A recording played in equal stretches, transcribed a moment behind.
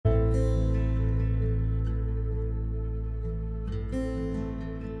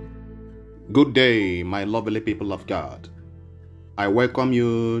Good day, my lovely people of God. I welcome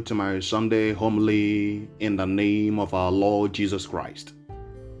you to my Sunday homily in the name of our Lord Jesus Christ.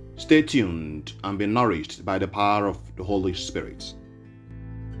 Stay tuned and be nourished by the power of the Holy Spirit.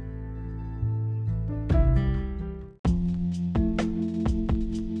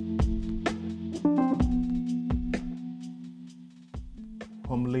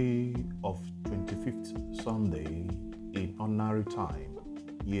 Homily of 25th Sunday in Ordinary Time,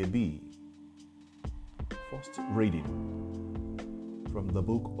 Year B. First reading from the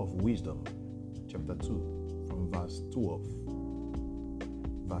Book of Wisdom, chapter 2, from verse 12,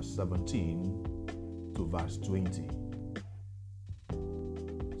 verse 17 to verse 20.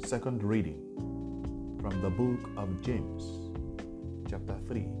 Second reading from the Book of James, chapter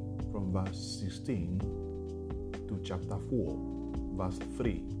 3, from verse 16 to chapter 4, verse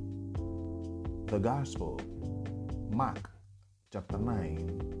 3. The Gospel, Mark, chapter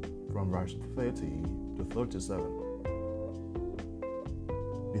 9, from verse 30 to 37.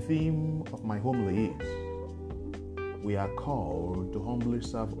 The theme of my homily is, we are called to humbly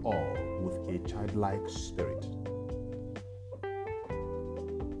serve all with a childlike spirit.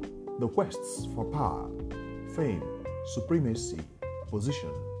 The quests for power, fame, supremacy,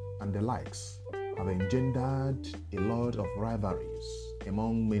 position, and the likes have engendered a lot of rivalries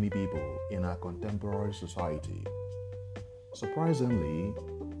among many people in our contemporary society. Surprisingly,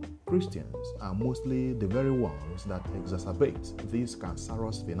 Christians are mostly the very ones that exacerbate these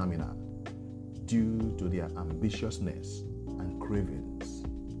cancerous phenomena due to their ambitiousness and cravings.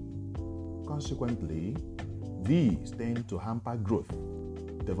 Consequently, these tend to hamper growth,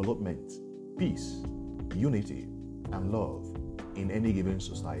 development, peace, unity, and love in any given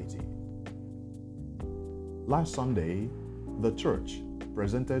society. Last Sunday, the Church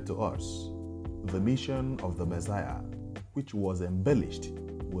presented to us the mission of the Messiah, which was embellished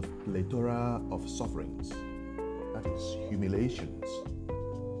with plethora of sufferings, that is, humiliations,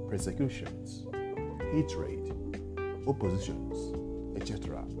 persecutions, hatred, oppositions,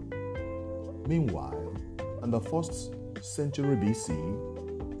 etc. Meanwhile, in the 1st century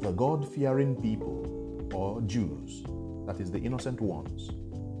BC, the God-fearing people, or Jews, that is, the innocent ones,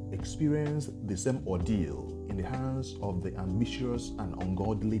 experienced the same ordeal in the hands of the ambitious and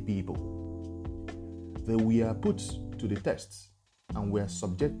ungodly people. They were put to the test and were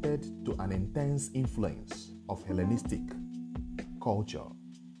subjected to an intense influence of Hellenistic culture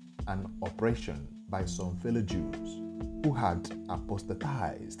and oppression by some fellow Jews who had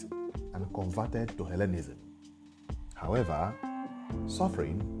apostatized and converted to Hellenism. However,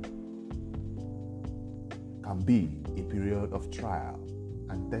 suffering can be a period of trial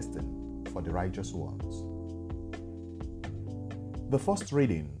and testing for the righteous ones. The first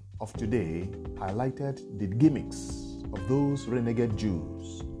reading of today highlighted the gimmicks of those renegade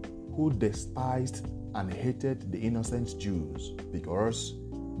Jews who despised and hated the innocent Jews because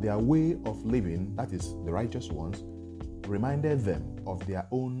their way of living, that is, the righteous ones, reminded them of their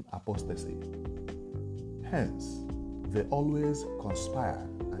own apostasy. Hence, they always conspire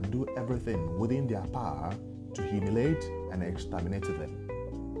and do everything within their power to humiliate and exterminate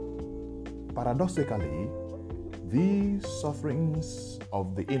them. Paradoxically, these sufferings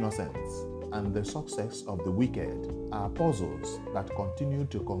of the innocent and the success of the wicked are puzzles that continue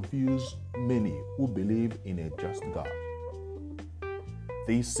to confuse many who believe in a just God.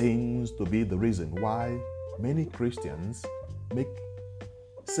 This seems to be the reason why many Christians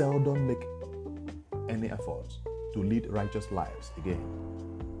seldom make any effort to lead righteous lives again,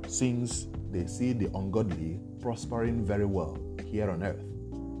 since they see the ungodly prospering very well here on earth,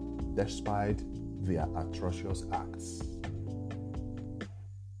 despite their atrocious acts.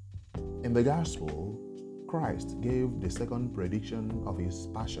 In the Gospel, Christ gave the second prediction of his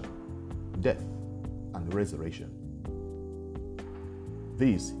passion, death, and resurrection.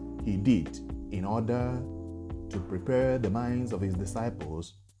 This he did in order to prepare the minds of his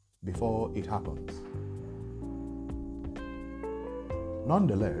disciples before it happens.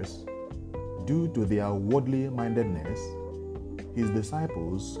 Nonetheless, due to their worldly mindedness, his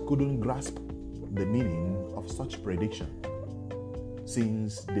disciples couldn't grasp the meaning of such prediction,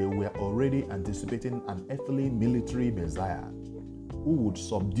 since they were already anticipating an earthly military Messiah who would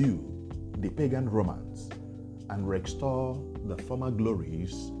subdue the pagan Romans and restore the former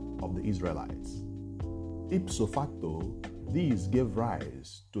glories of the Israelites. Ipso facto, these gave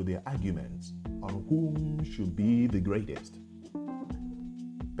rise to their arguments on whom should be the greatest.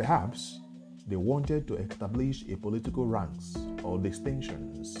 Perhaps they wanted to establish a political ranks or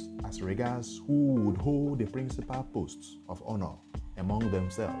distinctions as regards who would hold the principal posts of honor among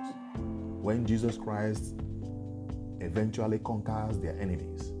themselves when Jesus Christ eventually conquers their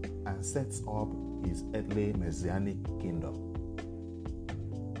enemies and sets up his earthly messianic kingdom.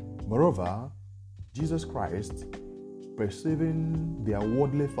 Moreover, Jesus Christ, perceiving their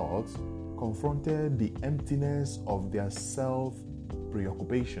worldly thoughts, confronted the emptiness of their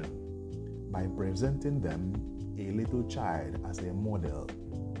self-preoccupation by presenting them a little child as a model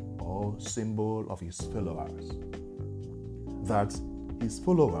or symbol of his followers. That his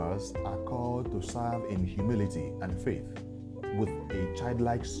followers are called to serve in humility and faith with a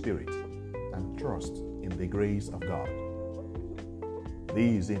childlike spirit and trust in the grace of God.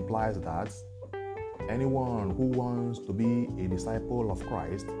 This implies that anyone who wants to be a disciple of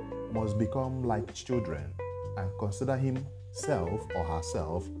Christ must become like children and consider himself or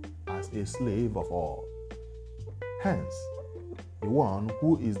herself as a slave of all. Hence, the one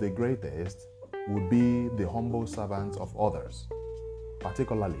who is the greatest would be the humble servant of others,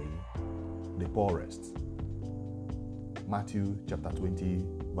 particularly the poorest. Matthew chapter 20,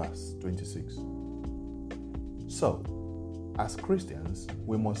 verse 26. So, as Christians,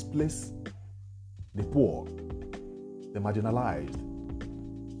 we must place the poor, the marginalized,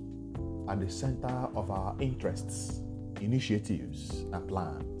 at the center of our interests, initiatives, and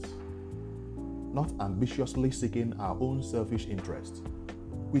plans, not ambitiously seeking our own selfish interests,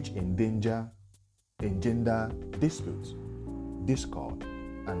 which engender dispute, discord,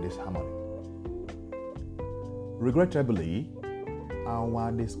 and disharmony. Regrettably,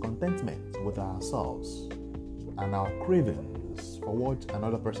 our discontentment with ourselves and our cravings for what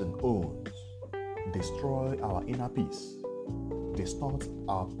another person owns destroy our inner peace, distort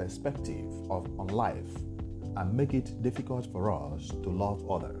our perspective on life, and make it difficult for us to love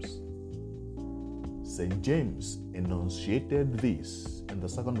others. St. James enunciated this in the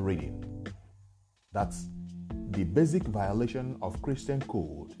second reading, that the basic violation of Christian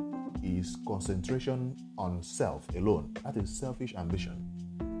code is concentration on self alone, that is selfish ambition,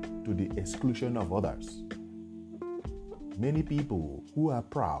 to the exclusion of others. Many people who are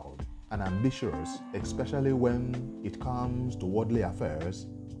proud and ambitious, especially when it comes to worldly affairs,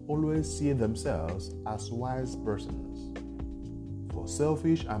 always see themselves as wise persons. For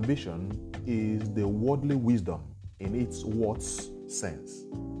selfish ambition is the worldly wisdom in its worst sense.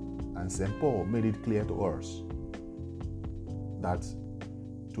 And St. Paul made it clear to us that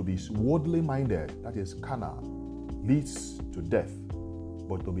to be worldly minded, that is carnal, leads to death,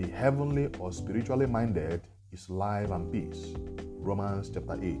 but to be heavenly or spiritually minded is life and peace. Romans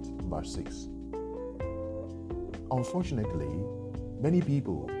chapter 8, verse 6. Unfortunately, many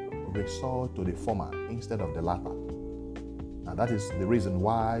people resort to the former instead of the latter. And that is the reason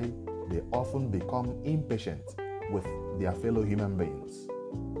why they often become impatient with their fellow human beings,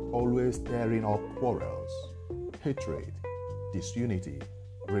 always stirring up quarrels, hatred, disunity,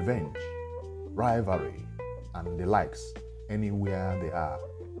 revenge, rivalry, and the likes anywhere they are.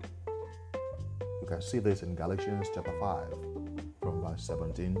 You can see this in Galatians chapter 5, from verse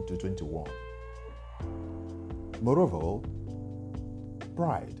 17 to 21. Moreover,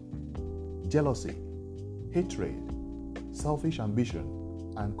 pride, jealousy, hatred, selfish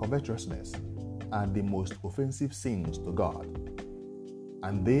ambition, and covetousness are the most offensive sins to God,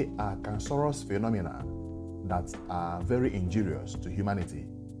 and they are cancerous phenomena that are very injurious to humanity,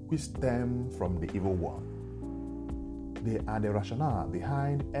 which stem from the evil one. They are the rationale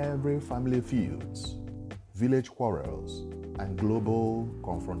behind every family feuds, village quarrels, and global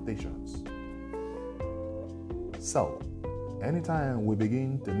confrontations. So, anytime we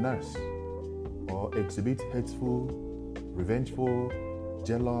begin to nurse or exhibit hateful, revengeful,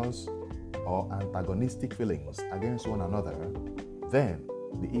 jealous, or antagonistic feelings against one another, then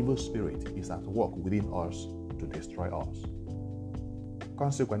the evil spirit is at work within us to destroy us.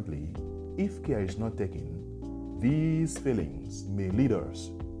 Consequently, if care is not taken, these feelings may lead us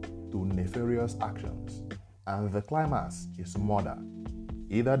to nefarious actions, and the climax is murder,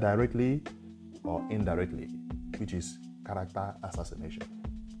 either directly or indirectly, which is character assassination.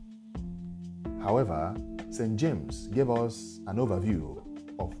 However, St. James gave us an overview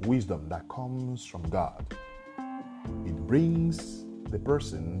of wisdom that comes from God. It brings the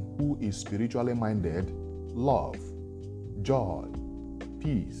person who is spiritually minded love, joy,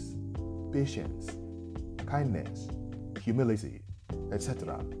 peace, patience, kindness, humility,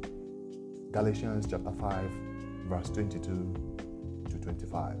 etc. Galatians chapter 5, verse 22 to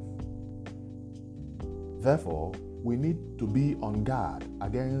 25. Therefore, we need to be on guard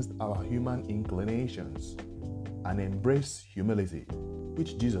against our human inclinations and embrace humility,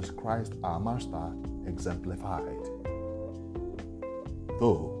 which Jesus Christ our Master exemplified.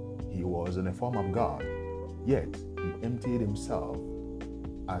 Though he was in the form of God, yet he emptied himself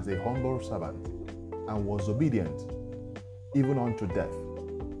as a humble servant and was obedient even unto death,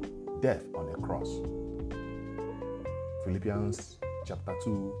 death on a cross. Philippians chapter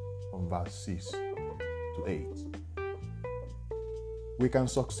 2 from verse 6 to 8. We can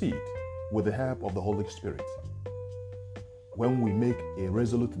succeed with the help of the Holy Spirit when we make a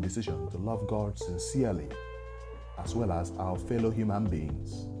resolute decision to love God sincerely as well as our fellow human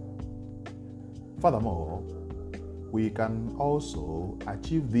beings. Furthermore, we can also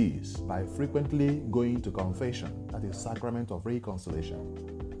achieve this by frequently going to confession, that is, sacrament of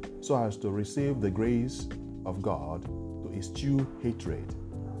reconciliation, so as to receive the grace of God to eschew hatred,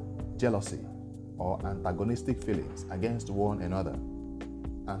 jealousy, or antagonistic feelings against one another,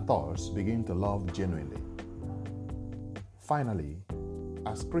 and thus begin to love genuinely. Finally,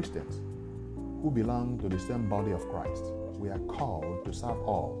 as Christians who belong to the same body of Christ, we are called to serve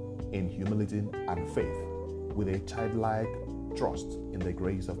all in humility and faith with a childlike trust in the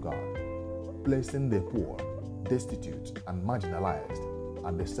grace of God, placing the poor, destitute, and marginalized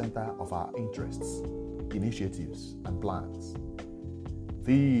at the center of our interests, initiatives, and plans.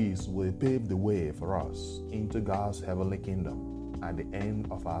 These will pave the way for us into God's heavenly kingdom at the end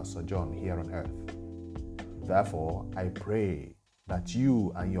of our sojourn here on earth. Therefore, I pray that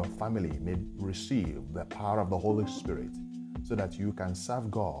you and your family may receive the power of the Holy Spirit so that you can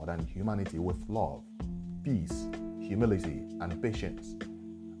serve God and humanity with love, peace, humility, and patience.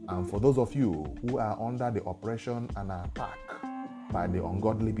 And for those of you who are under the oppression and attack by the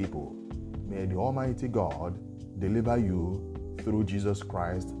ungodly people, may the Almighty God deliver you through Jesus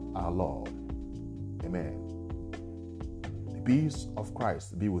Christ our Lord. Amen. The peace of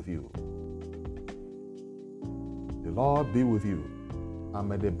Christ be with you. The Lord be with you, and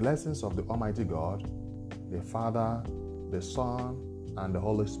may the blessings of the Almighty God, the Father, the Son, and the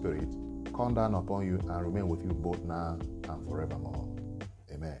Holy Spirit come down upon you and remain with you both now and forevermore.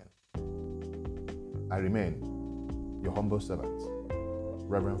 Amen. I remain your humble servant,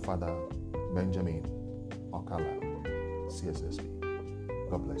 Reverend Father Benjamin Okala, CSSP.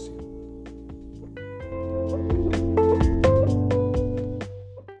 God bless you.